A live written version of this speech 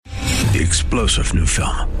the explosive new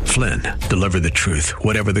film, Flynn, Deliver the Truth,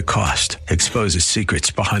 Whatever the Cost, exposes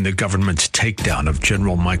secrets behind the government's takedown of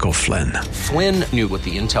General Michael Flynn. Flynn knew what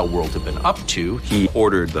the intel world had been up to. He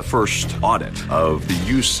ordered the first audit of the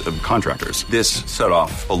use of contractors. This set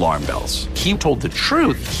off alarm bells. He told the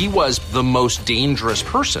truth. He was the most dangerous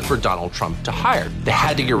person for Donald Trump to hire. They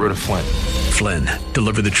had to get rid of Flynn. Flynn,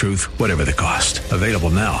 Deliver the Truth, Whatever the Cost. Available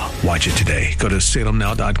now. Watch it today. Go to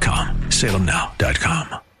salemnow.com.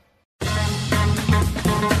 salemnow.com.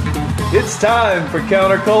 It's time for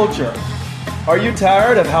Counterculture. Are you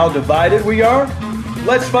tired of how divided we are?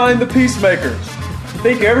 Let's find the peacemakers.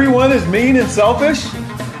 Think everyone is mean and selfish?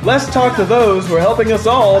 Let's talk to those who are helping us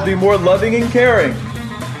all be more loving and caring.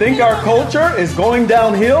 Think our culture is going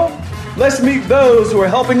downhill? Let's meet those who are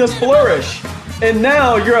helping us flourish. And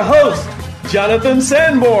now your host, Jonathan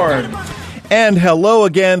Sanborn. And hello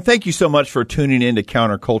again. Thank you so much for tuning in to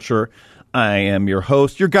Counterculture. I am your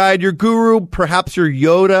host, your guide, your guru, perhaps your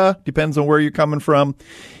Yoda, depends on where you're coming from,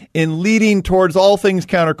 in leading towards all things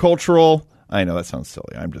countercultural. I know that sounds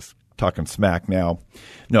silly. I'm just talking smack now.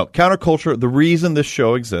 No, counterculture, the reason this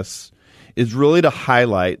show exists is really to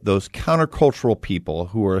highlight those countercultural people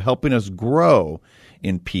who are helping us grow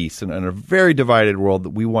in peace. And in a very divided world,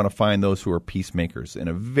 that we want to find those who are peacemakers. In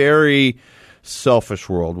a very selfish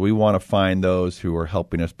world, we want to find those who are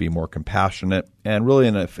helping us be more compassionate, and really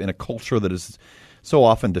in a culture that is so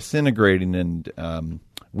often disintegrating, and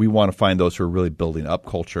we want to find those who are really building up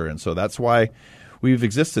culture. And so that's why we've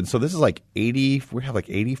existed. So this is like 80, we have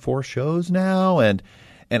like 84 shows now, and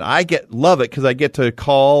I love it because I get to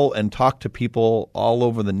call and talk to people all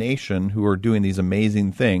over the nation who are doing these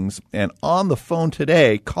amazing things. And on the phone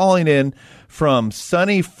today, calling in from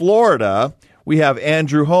sunny Florida, we have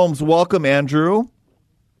Andrew Holmes. Welcome, Andrew.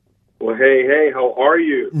 Well, hey, how are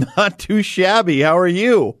you? Not too shabby. How are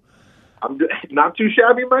you? I'm not too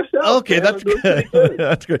shabby myself. Okay, man. That's good.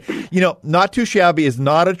 That's good. You know, not too shabby is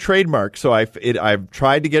not a trademark. So I've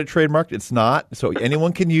tried to get it trademarked. It's not. So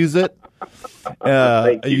anyone can use it.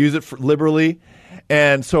 Use it liberally.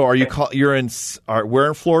 And so, where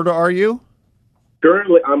in Florida are you?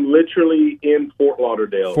 Currently, I'm literally in Fort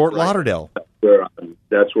Lauderdale. Fort Lauderdale.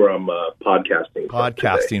 That's where I'm podcasting.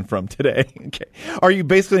 Podcasting from today. Okay. Are you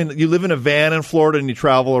basically, you live in a van in Florida and you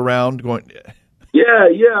travel around going?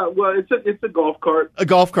 Yeah. Well, it's a golf cart. A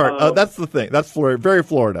golf cart. That's the thing. That's Florida. Very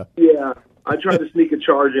Florida. Yeah. I tried to sneak a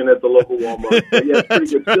charge in at the local Walmart. But yeah,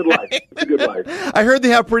 it's pretty good. Good life. It's a good life. I heard they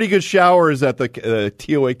have pretty good showers at the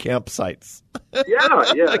TOA campsites.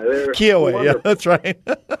 Yeah. Kiowa, yeah, that's right.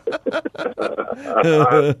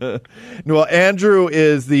 Well, Andrew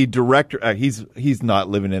is the director. He's not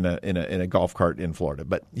living in a golf cart in Florida,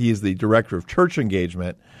 but he is the director of church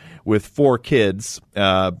engagement with 4 kids.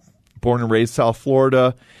 Born and raised South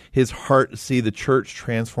Florida. His heart to see the church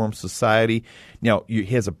transform society. Now, he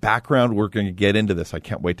has a background. We're going to get into this. I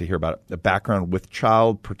can't wait to hear about it. A background with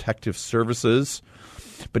Child Protective Services,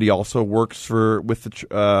 but he also works with this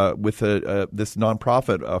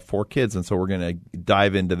nonprofit for kids, and so we're going to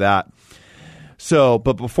dive into that. So,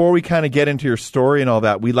 but before we kind of get into your story and all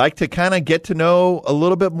that, we like to kind of get to know a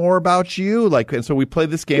little bit more about you. And so we play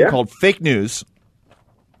this game called Fake News.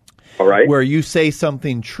 All right. Where you say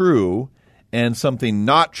something true and something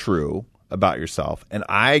not true about yourself, and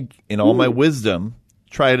I, in all my wisdom,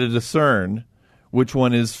 try to discern which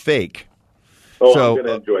one is fake. Oh, so, I'm going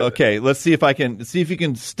to enjoy this. Okay, let's see if you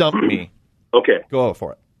can stump me. Okay, go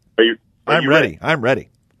for it. Are you ready? I'm ready.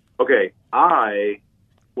 Okay, I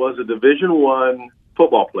was a Division I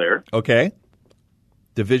football player. Okay,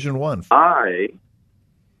 Division I. I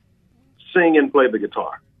sing and play the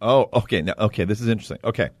guitar. Oh, okay. Now, okay, this is interesting.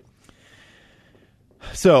 Okay.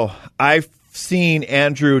 So I've seen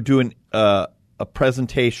Andrew doing a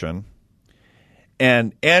presentation,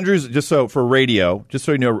 and Andrew's, just so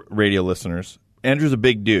you know, radio listeners, Andrew's a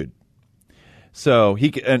big dude. So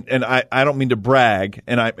he and I don't mean to brag,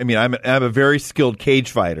 and I'm a very skilled cage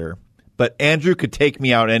fighter, but Andrew could take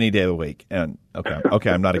me out any day of the week. And okay,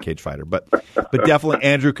 I'm not a cage fighter, but definitely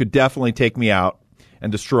Andrew could definitely take me out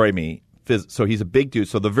and destroy me. So he's a big dude.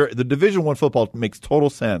 So the Division I football makes total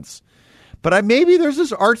sense. But maybe there's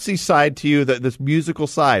this artsy side to you, this musical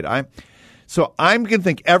side. I'm going to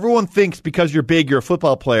think everyone thinks because you're big, you're a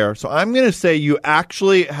football player. So I'm going to say you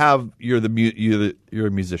actually you're a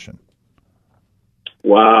musician.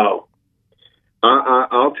 Wow.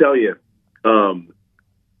 I'll tell you. And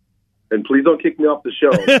please don't kick me off the show.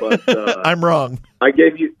 But I'm wrong. I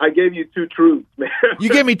gave you 2 truths, man. You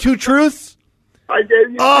gave me 2 truths? I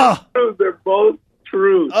gave you 2 truths. They're both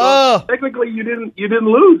true. So technically, you didn't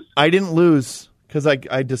lose. I didn't lose because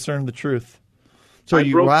I discerned the truth. So I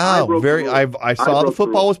saw the broke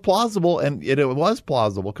football through. was plausible, and it was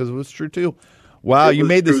plausible because it was true too. Wow, It you was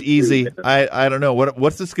made this true, too. easy. I don't know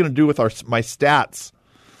what's this going to do with my stats.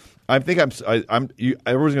 Everyone's going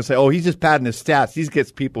to say, "Oh, he's just padding his stats." He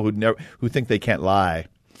gets people who think they can't lie,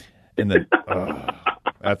 and then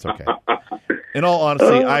that's okay. In all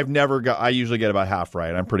honesty, I usually get about half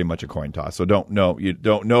right. I'm pretty much a coin toss, so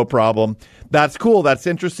no problem. That's cool. That's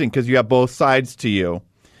interesting because you have both sides to you.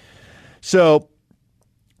 So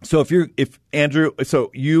if Andrew, so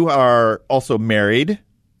you are also married.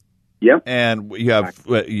 Yep. And you have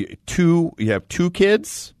two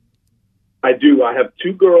kids? I do. I have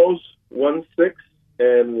 2 girls, one's 6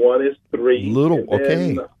 and one is 3.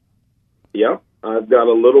 Okay. Yep. I've got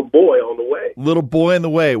a little boy on the way. Little boy on the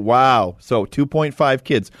way. Wow. So 2.5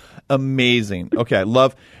 kids. Amazing. Okay. I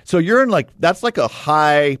love. So you're in that's like a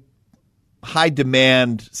high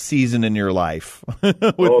demand season in your life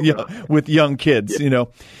with young kids,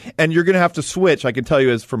 and you're going to have to switch. I can tell you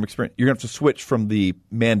as from experience, you're going to have to switch from the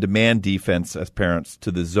man-to-man defense as parents to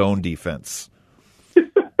the zone defense.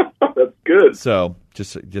 That's good. So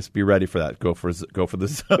just be ready for that. Go for the zone.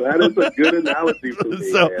 That is a good analogy for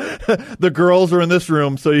me. So man. the girls are in this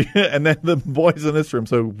room, and then the boys in this room.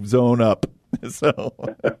 So zone up.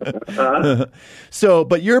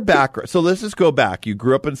 But your background. So let's just go back. You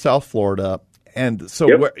grew up in South Florida, and so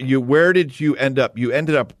where did you end up? You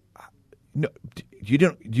ended up. No,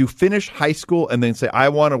 you finish high school and then say, "I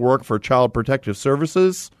want to work for Child Protective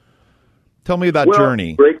Services." Tell me that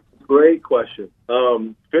journey. Great question.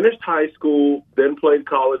 Finished high school, then played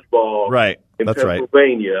college ball. Right. In That's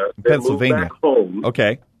Pennsylvania. Right. Pennsylvania. Moved back home.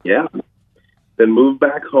 Okay. Yeah. Then moved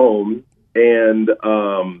back home, and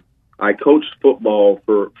I coached football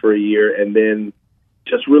for a year, and then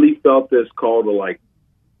just really felt this call to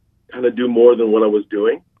kind of do more than what I was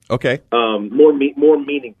doing. Okay. More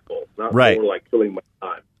meaningful, not right. more like filling my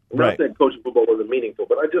time. Right. Not that coaching football wasn't meaningful,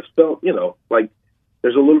 but I just felt,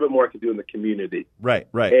 there's a little bit more I could do in the community. Right.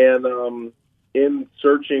 And in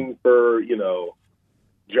searching for,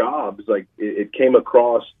 jobs, it came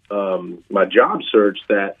across my job search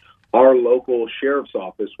that our local sheriff's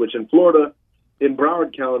office, which in Florida, in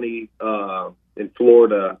Broward County, in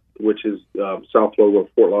Florida, which is South Florida, where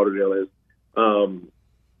Fort Lauderdale is,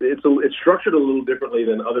 it's structured a little differently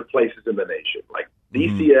than other places in the nation. Like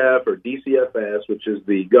DCF or DCFS, which is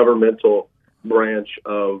the governmental branch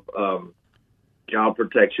of child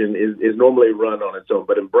protection, is normally run on its own.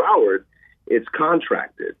 But in Broward, it's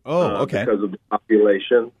contracted because of the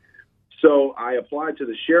population. So I applied to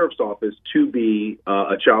the sheriff's office to be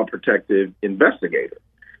a child protective investigator.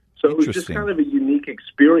 So it was just kind of a unique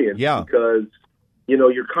experience because,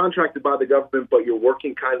 you're contracted by the government, but you're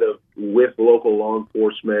working kind of with local law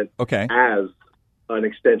enforcement as an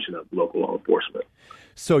extension of local law enforcement.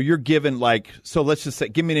 So you're given so let's just say,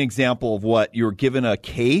 give me an example of what you're given a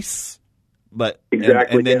case, but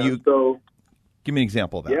exactly. And then give me an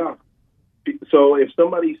example of that. Yeah. So if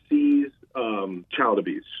somebody sees child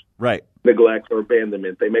abuse, right, neglect or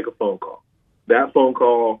abandonment, they make a phone call. That phone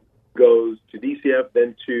call goes to DCF,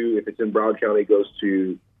 then if it's in Broward County, goes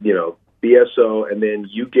to, BSO, and then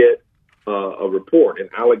you get a report, an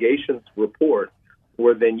allegations report,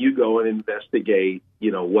 where then you go and investigate,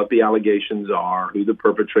 what the allegations are, who the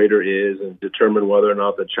perpetrator is, and determine whether or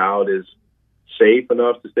not the child is safe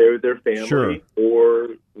enough to stay with their family or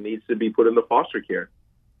needs to be put into foster care.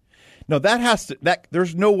 No,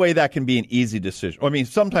 there's no way that can be an easy decision. I mean,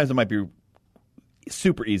 sometimes it might be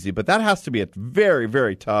super easy, but that has to be a very,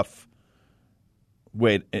 very tough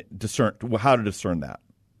way to discern how to discern that.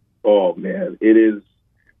 Oh man, it is.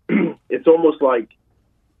 It's almost like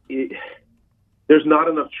there's not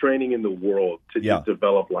enough training in the world to just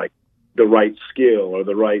develop the right skill or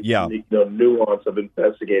the right nuance of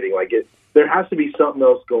investigating. There has to be something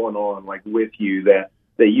else going on with you that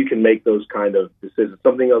you can make those kind of decisions.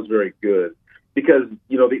 Something else very good, because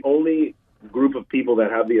the only group of people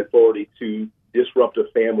that have the authority to disrupt a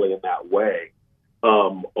family in that way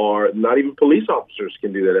are not even police officers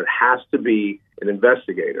can do that. It has to be an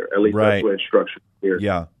investigator. At least that's what instruction here.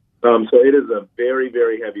 Yeah. So it is a very,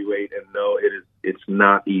 very heavy weight, and no, it's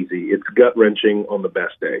not easy. It's gut wrenching on the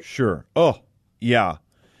best day. Sure. Oh, yeah.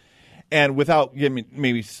 And without giving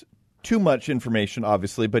maybe too much information,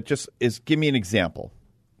 obviously, but just give me an example,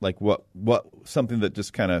 what something that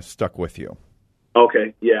just kind of stuck with you.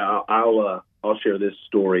 Okay. Yeah, I'll share this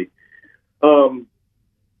story.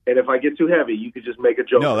 And if I get too heavy, you could just make a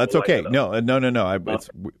joke. No, that's okay. No.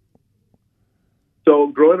 So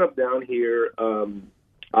growing up down here,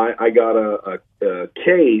 I got a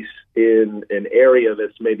case in an area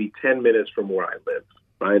that's maybe 10 minutes from where I live,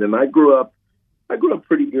 right? And I grew up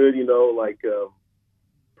pretty good,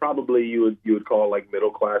 probably you would call like middle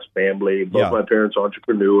class family. Both Yeah. my parents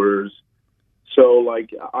entrepreneurs. So like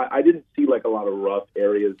I didn't see like a lot of rough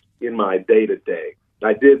areas in my day to day.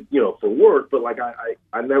 I did, for work, but like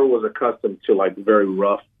I never was accustomed to like very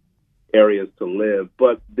rough areas to live.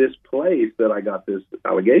 But this place that I got this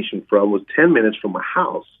allegation from was 10 minutes from my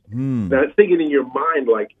house. Now thinking in your mind,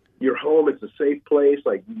 like your home, it's a safe place.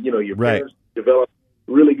 Like, your Right. parents develop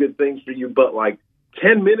really good things for you. But like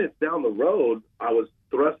 10 minutes down the road, I was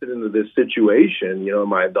thrusted into this situation, in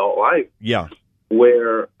my adult life. Yeah.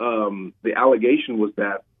 Where the allegation was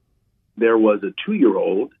that there was a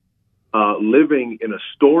 2-year-old living in a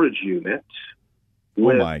storage unit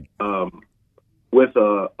with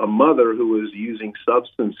a mother who was using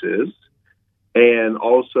substances and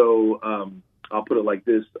also, I'll put it like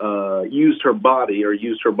this, used her body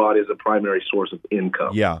as a primary source of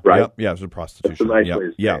income. Yeah. Right? Yep. Yeah. It was a prostitution. That's a nice Yep. way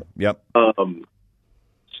to say Yeah. it. Yep.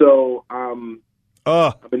 So I'm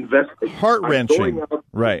investigating. Heart-wrenching.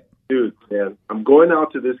 Right. Dude, man, I'm going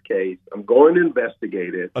out to this case. I'm going to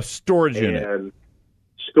investigate it. A storage unit. And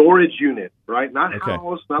storage unit, right? Not Okay.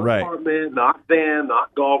 house, not Right. apartment, not van,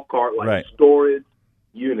 not golf cart, like Right. storage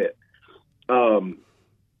unit. And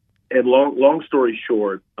long story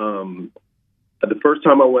short, the first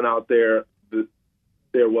time I went out there,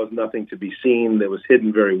 there was nothing to be seen. It was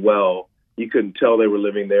hidden very well. You couldn't tell they were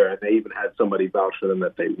living there, and they even had somebody vouch for them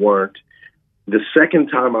that they weren't. The second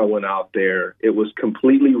time I went out there, it was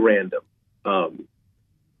completely random.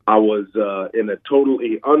 I was in a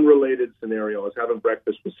totally unrelated scenario. I was having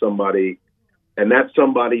breakfast with somebody, and that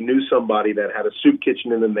somebody knew somebody that had a soup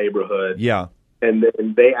kitchen in the neighborhood. Yeah. And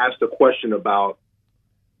then they asked a question about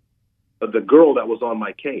the girl that was on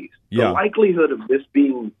my case. Yeah. The likelihood of this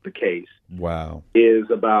being the case Wow. is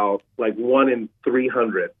about like 1 in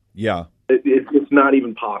 300. Yeah. It's not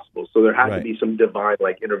even possible. So there had Right. to be some divine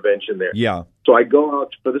like intervention there. Yeah. So I go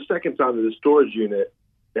out for the second time to the storage unit,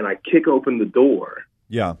 and I kick open the door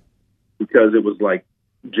Yeah. because it was like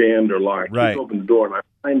jammed or locked. I Right. kick open the door, and I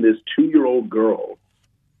find this 2-year-old girl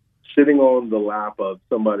sitting on the lap of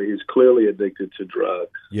somebody who's clearly addicted to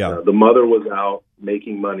drugs. Yeah. The mother was out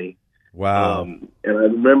making money. Wow. And I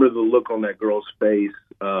remember the look on that girl's face,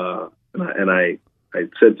 and I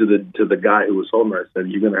said to the guy who was holding her, I said,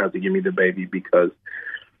 "You're going to have to give me the baby because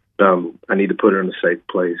I need to put her in a safe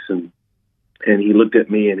place." And he looked at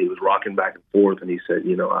me and he was rocking back and forth, and he said,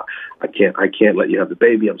 I can't let you have the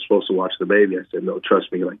baby. I'm supposed to watch the baby. I said, "No,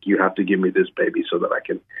 trust me. Like, you have to give me this baby so that I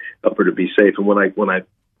can help her to be safe." And when I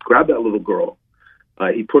grabbed that little girl,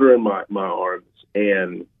 he put her in my arms,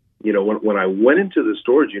 and when I went into the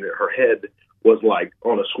storage unit, her head was like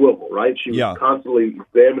on a swivel, right? She was constantly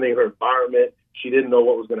examining her environment. She didn't know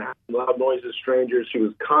what was going to happen. Loud noises, strangers. She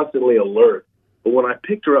was constantly alert. But when I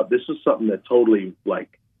picked her up, this was something that totally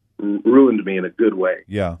like ruined me in a good way.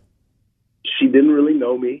 Yeah. She didn't really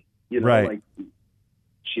know me, Right. like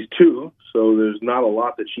she's 2, so there's not a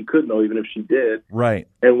lot that she could know, even if she did. Right.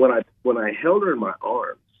 And when I held her in my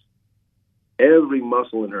arms, every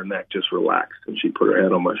muscle in her neck just relaxed, and she put her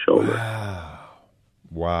head on my shoulder.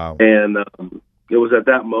 Wow. And it was at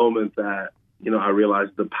that moment that, I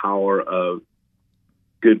realized the power of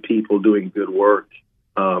good people doing good work.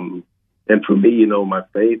 And for me, my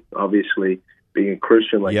faith, obviously, being a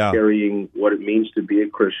Christian, like carrying what it means to be a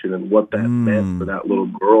Christian and what that meant for that little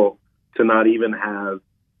girl to not even have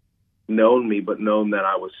known me, but known that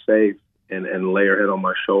I was safe and lay her head on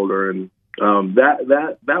my shoulder. And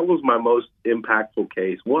that was my most impactful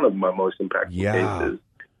case, one of my most impactful cases.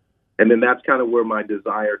 And then that's kind of where my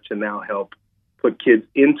desire to now help put kids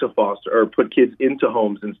into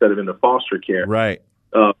homes instead of into foster care. Right.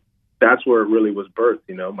 That's where it really was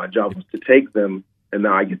birthed. My job was to take them, and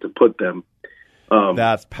now I get to put them.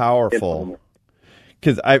 That's powerful.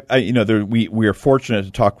 Because we are fortunate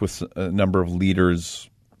to talk with a number of leaders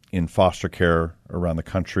in foster care around the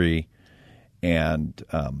country, and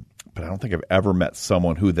but I don't think I've ever met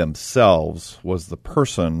someone who themselves was the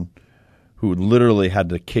person who literally had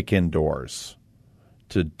to kick in doors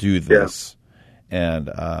to do this, and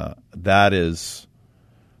that is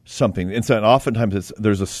something. And so, oftentimes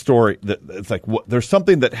there's a story that it's like there's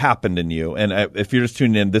something that happened in you. And if you're just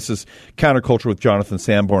tuning in, this is Counterculture with Jonathan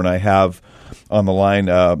Sanborn. I have on the line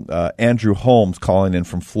Andrew Holmes calling in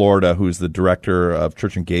from Florida, who's the director of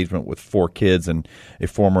church engagement with 4 kids and a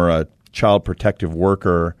former child protective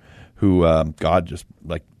worker who God just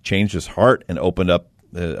like changed his heart and opened up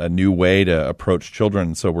a new way to approach children.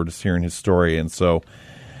 And so we're just hearing his story. And so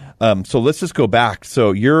let's just go back.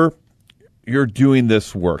 So you're doing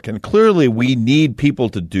this work, and clearly we need people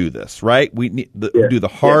to do this, right? We need who do the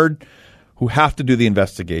hard, who have to do the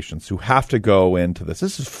investigations, who have to go into this.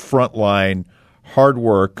 This is frontline, hard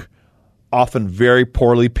work, often very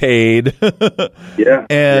poorly paid.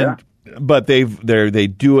 But they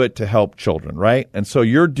do it to help children, right? And so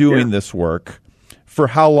you're doing this work. For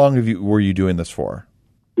how long were you doing this for?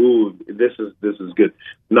 Ooh, this is good.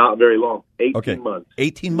 Not very long. 18 months.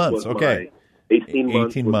 18 months. Okay. 18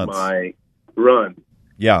 months was my run.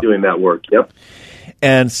 Yeah. Doing that work. Yep.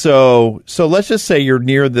 And so let's just say you're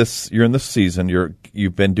near this. You're in this season.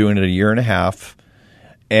 You've been doing it a year and a half,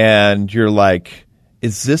 and you're like,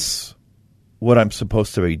 is this what I'm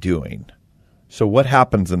supposed to be doing? So what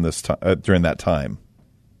happens in this during that time?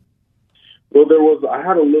 Well, I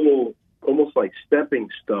had a little, almost like stepping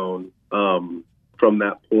stone from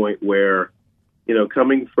that point where,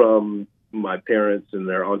 coming from my parents and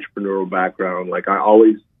their entrepreneurial background, like I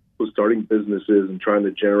always was starting businesses and trying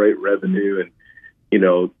to generate revenue and,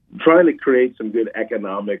 trying to create some good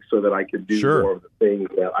economics so that I could do more of the things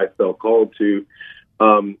that I felt called to.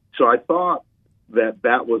 So I thought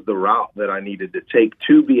that was the route that I needed to take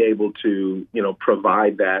to be able to,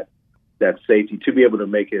 provide that safety, to be able to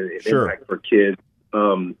make an impact for kids.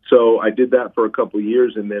 So I did that for a couple of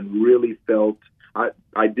years and then really felt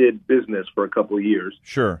I did business for a couple of years.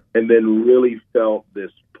 Sure. And then really felt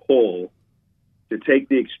this pull to take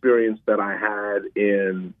the experience that I had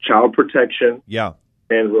in child protection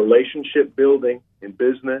and relationship building in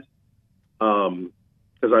business,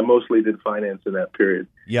 because I mostly did finance in that period.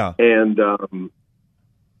 Yeah. And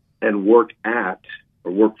work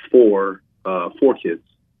for 4Kids,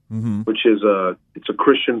 which is it's a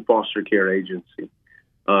Christian foster care agency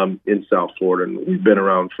in South Florida, and we've been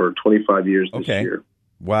around for 25 years this year.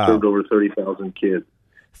 Wow. Served over 30,000 kids.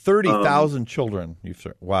 30,000 children you've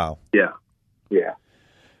served. Wow. Yeah.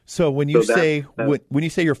 So when you say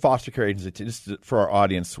your foster care agency, just for our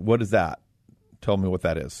audience, what is that? Tell me what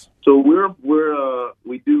that is. So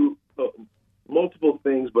we do multiple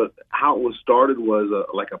things, but how it was started was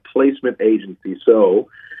like a placement agency. So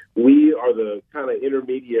we are the kind of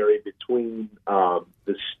intermediary between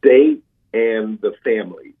the state and the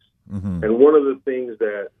families. Mm-hmm. And one of the things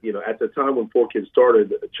that, at the time when 4Kids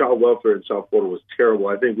started, child welfare in South Florida was terrible.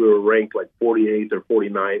 I think we were ranked like 48th or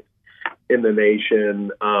 49th in the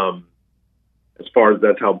nation. As far as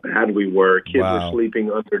that's how bad we were. Kids were sleeping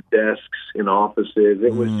under desks in offices.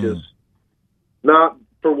 It was just not,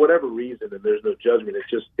 for whatever reason, and there's no judgment,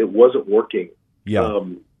 it wasn't working. Yeah.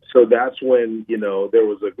 So that's when, there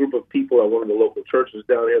was a group of people at one of the local churches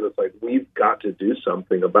down here that's like, we've got to do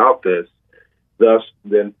something about this. Thus,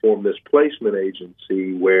 then formed this placement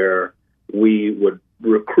agency where we would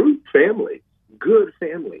recruit families, good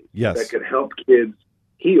families, that could help kids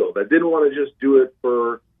heal, that didn't want to just do it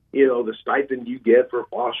for, the stipend you get for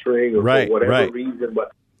fostering or for whatever reason,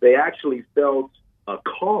 but they actually felt a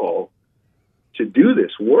call to do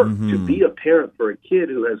this work, to be a parent for a kid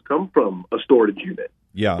who has come from a storage unit,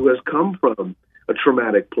 who has come from a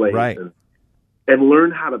traumatic place, and learn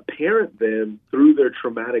how to parent them through their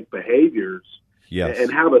traumatic behaviors,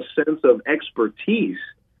 and have a sense of expertise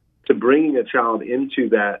to bringing a child into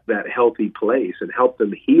that healthy place and help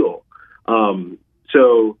them heal.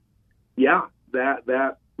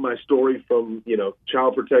 That my story from,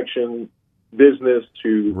 child protection business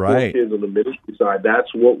to 4Kids on the ministry side,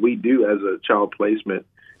 that's what we do as a child placement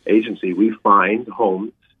agency. We find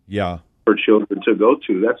homes for children to go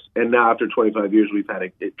to. And now after 25 years, we've had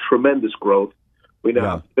a tremendous growth. We now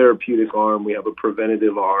have a therapeutic arm. We have a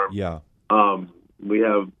preventative arm. We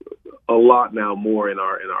have a lot now more in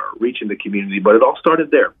our reach in the community, but it all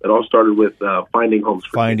started there. It all started with finding homes.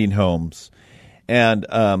 Homes. And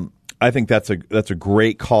I think that's a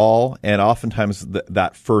great call, and oftentimes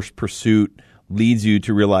that first pursuit leads you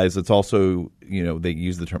to realize it's also, they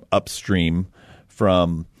use the term upstream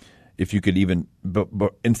from, if you could even, but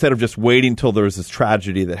instead of just waiting till there's this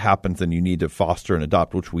tragedy that happens and you need to foster and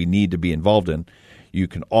adopt, which we need to be involved in, you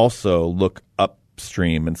can also look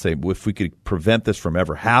upstream and say, well, if we could prevent this from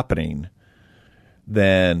ever happening,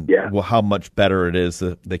 then how much better it is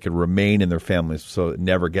that they could remain in their families so it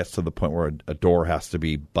never gets to the point where a door has to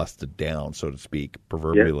be busted down, so to speak,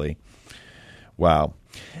 proverbially. Wow.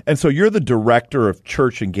 And so you're the director of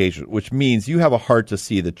church engagement, which means you have a heart to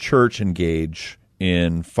see the church engage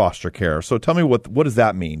in foster care. So tell me, what does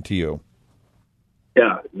that mean to you?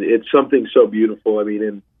 Yeah, it's something so beautiful. I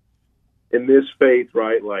mean, in this faith,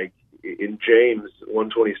 right, like in James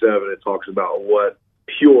 1:27, it talks about what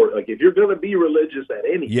pure, like if you're going to be religious at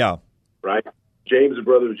anything, right? James, the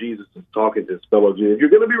brother of Jesus, is talking to his fellow Jews. If you're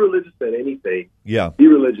going to be religious at anything, be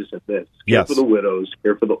religious at this. Care for the widows,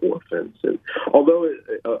 care for the orphans. And although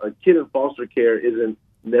a kid in foster care isn't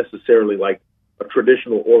necessarily like a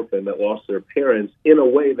traditional orphan that lost their parents, in a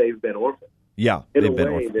way they've been orphaned. Yeah, in a they've been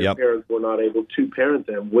way orphaned. their Yep. parents were not able to parent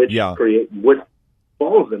them, which Yeah.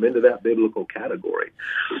 falls them into that biblical category.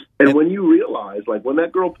 And when you realize, like when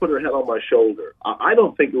that girl put her head on my shoulder, I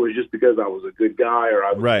don't think it was just because I was a good guy or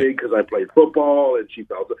I was Right. big because I played football and she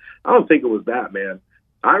felt. I don't think it was that, man.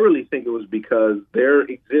 I really think it was because there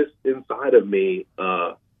exists inside of me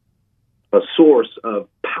a source of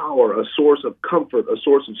power, a source of comfort, a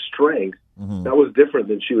source of strength that was different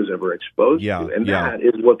than she was ever exposed Yeah, to. And yeah. that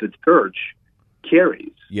is what the church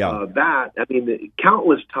carries. Yeah.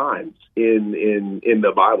 Countless times in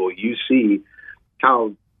the Bible, you see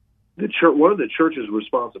how the church, one of the church's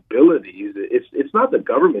responsibilities, it's not the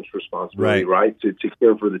government's responsibility, right, to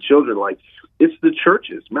care for the children. Like, it's the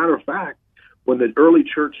church's. Matter of fact, when the early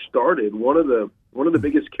church started, one of the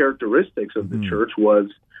biggest characteristics of the church was,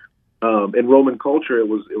 in Roman culture, it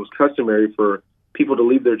was customary for people to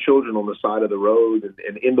leave their children on the side of the road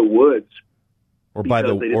and in the woods, or by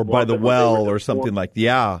the well or something like that.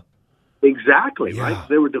 Yeah. Exactly, Yeah. right?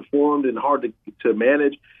 They were deformed and hard to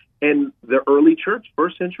manage. And the early church,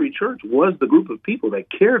 first century church, was the group of people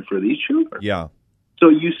that cared for these children. Yeah. So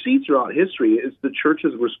you see throughout history, it's the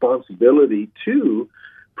church's responsibility to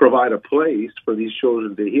provide a place for these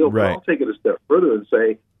children to heal. Right. But I'll take it a step further and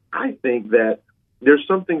say, I think that there's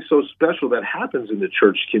something so special that happens in the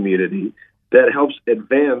church community that helps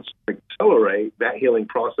advance, accelerate that healing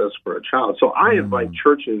process for a child. So I invite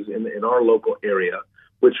churches in our local area,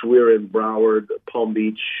 which we're in Broward, Palm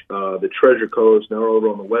Beach, the Treasure Coast, now we're over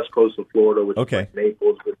on the west coast of Florida, which is like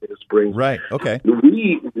Naples, Virginia Springs. Right, okay.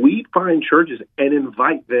 We find churches and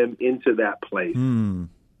invite them into that place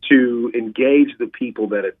to engage the people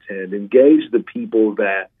that attend, engage the people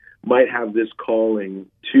that might have this calling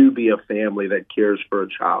to be a family that cares for a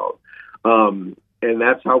child. And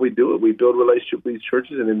that's how we do it. We build relationship with these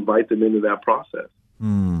churches and invite them into that process.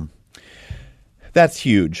 That's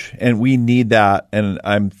huge, and we need that. And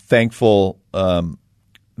I'm thankful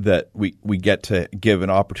that we get to give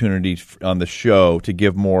an opportunity on the show to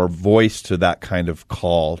give more voice to that kind of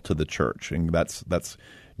call to the church, and that's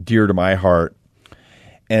dear to my heart.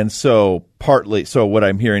 And so what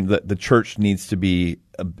I'm hearing, that the church needs to be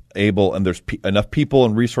able, and there's enough people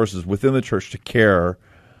and resources within the church to care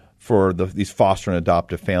for these foster and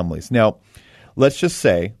adoptive families. Now, let's just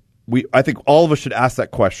say, I think all of us should ask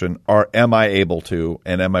that question: am I able to,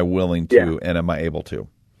 and am I willing to, and am I able to?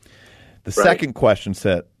 The second question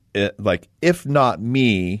said, if not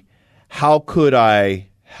me, how could I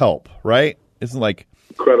help? Right? Isn't like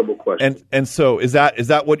incredible question. And so is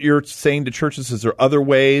that what you're saying to churches? Is there other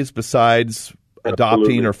ways besides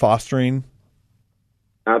adopting or fostering?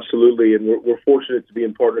 Absolutely, and we're fortunate to be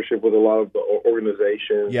in partnership with a lot of the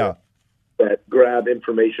organizations that grab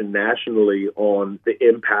information nationally on the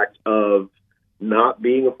impact of not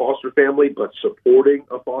being a foster family, but supporting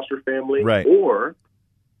a foster family, right, or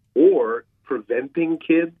preventing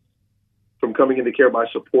kids from coming into care by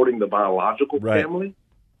supporting the biological family,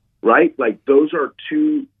 right? Like, those are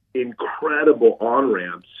two incredible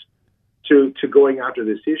on-ramps to going after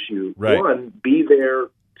this issue. Right. One, be there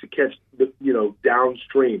to catch the,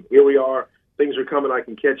 downstream. Here we are. Things are coming. I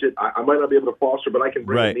can catch it. I might not be able to foster, but I can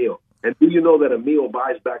bring a meal. And do you know that a meal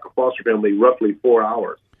buys back a foster family roughly 4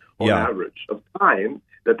 hours on average of time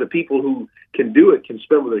that the people who can do it can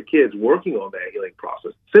spend with their kids working on that healing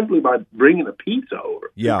process simply by bringing a pizza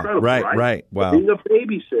over. Yeah, incredible, right. Wow. Being a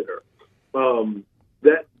babysitter, allowing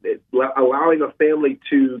a family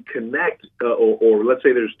to connect, or let's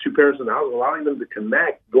say there's two parents in the house, allowing them to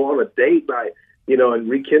connect, go on a date and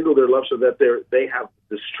rekindle their love so that they have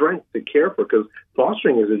the strength to care for, because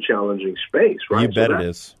fostering is a challenging space, right? You bet it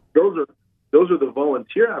is. Those are the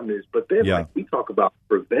volunteer avenues. But then we talk about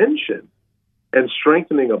prevention and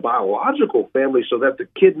strengthening a biological family so that the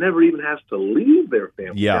kid never even has to leave their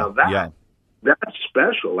family. Yeah, now that's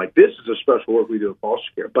special. Like, this is a special work we do in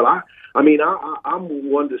foster care. But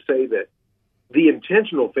I'm one to say that the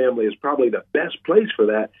intentional family is probably the best place for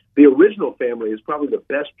that. The original family is probably the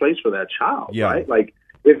best place for that child, right? Like,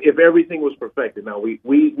 if everything was perfected. Now, we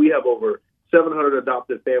have over 700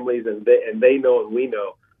 adopted families, and they know and we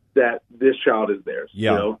know that this child is theirs,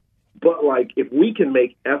 But, like, if we can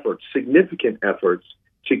make efforts, significant efforts,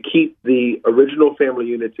 to keep the original family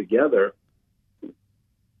unit together,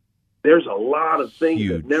 there's a lot of things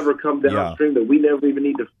that never come downstream that we never even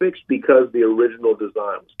need to fix because the original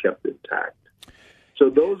design was kept intact. So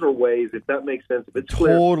those are ways, if that makes sense, if it's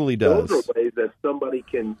totally clear, does. those are ways that somebody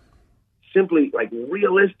can simply, like,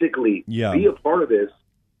 realistically be a part of this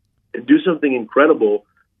and do something incredible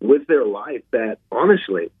with their life that,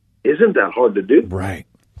 honestly, isn't that hard to do. Right.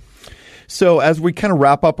 So as we kind of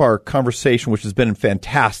wrap up our conversation, which has been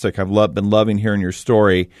fantastic, I've been loving hearing your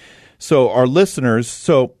story. So our listeners,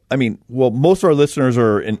 most of our listeners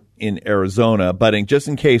are in Arizona, but just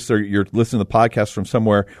in case you're listening to the podcast from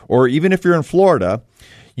somewhere, or even if you're in Florida,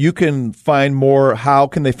 you can find more. How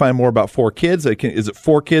can they find more about 4Kids? Is it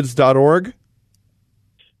 4kids.org?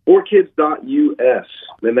 4kids.us,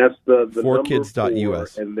 and that's the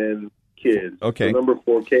 4kids.us, and then kids. Okay. The number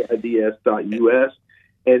 4kids.us.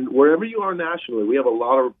 And wherever you are nationally, we have a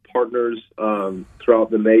lot of partners throughout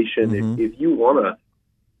the nation. Mm-hmm. If you want to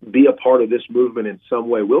be a part of this movement in some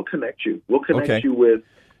way, we'll connect you. We'll connect you with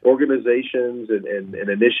organizations and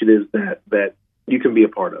initiatives that you can be a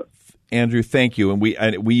part of. Andrew, thank you. And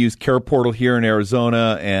we use Care Portal here in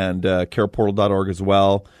Arizona and careportal.org as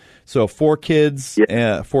well. So 4Kids,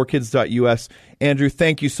 4kids.us. Andrew,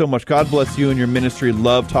 thank you so much. God bless you and your ministry.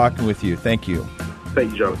 Love talking with you. Thank you.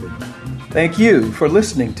 Thank you, Jonathan. Thank you for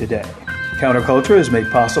listening today. Counterculture is made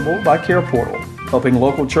possible by Care Portal, helping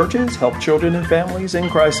local churches help children and families in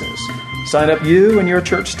crisis. Sign up you and your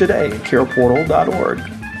church today at careportal.org.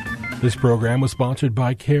 This program was sponsored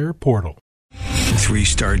by Care Portal.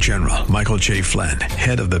 3-star General Michael J. Flynn,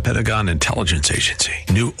 head of the Pentagon Intelligence Agency,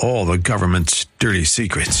 knew all the government's dirty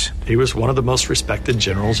secrets. He was one of the most respected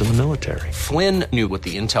generals in the military. Flynn knew what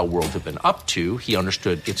the intel world had been up to. He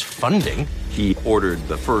understood its funding. He ordered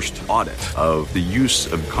the first audit of the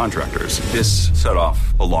use of contractors. This set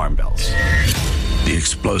off alarm bells. The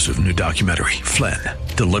explosive new documentary, Flynn,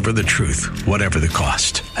 Deliver the Truth, Whatever the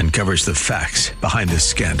Cost, uncovers the facts behind this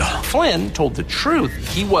scandal. Flynn told the truth.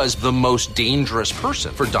 He was the most dangerous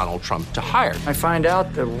person for Donald Trump to hire. I find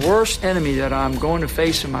out the worst enemy that I'm going to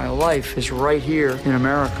face in my life is right here in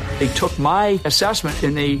America. They took my assessment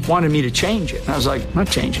and they wanted me to change it. And I was like, I'm not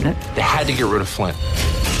changing it. They had to get rid of Flynn.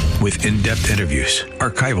 With in-depth interviews,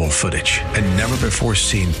 archival footage, and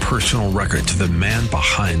never-before-seen personal records of the man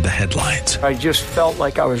behind the headlines. I just felt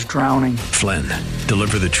like I was drowning. Flynn,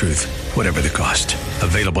 Deliver the Truth, Whatever the Cost.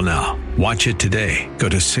 Available now. Watch it today. Go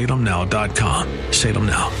to salemnow.com.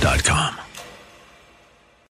 salemnow.com.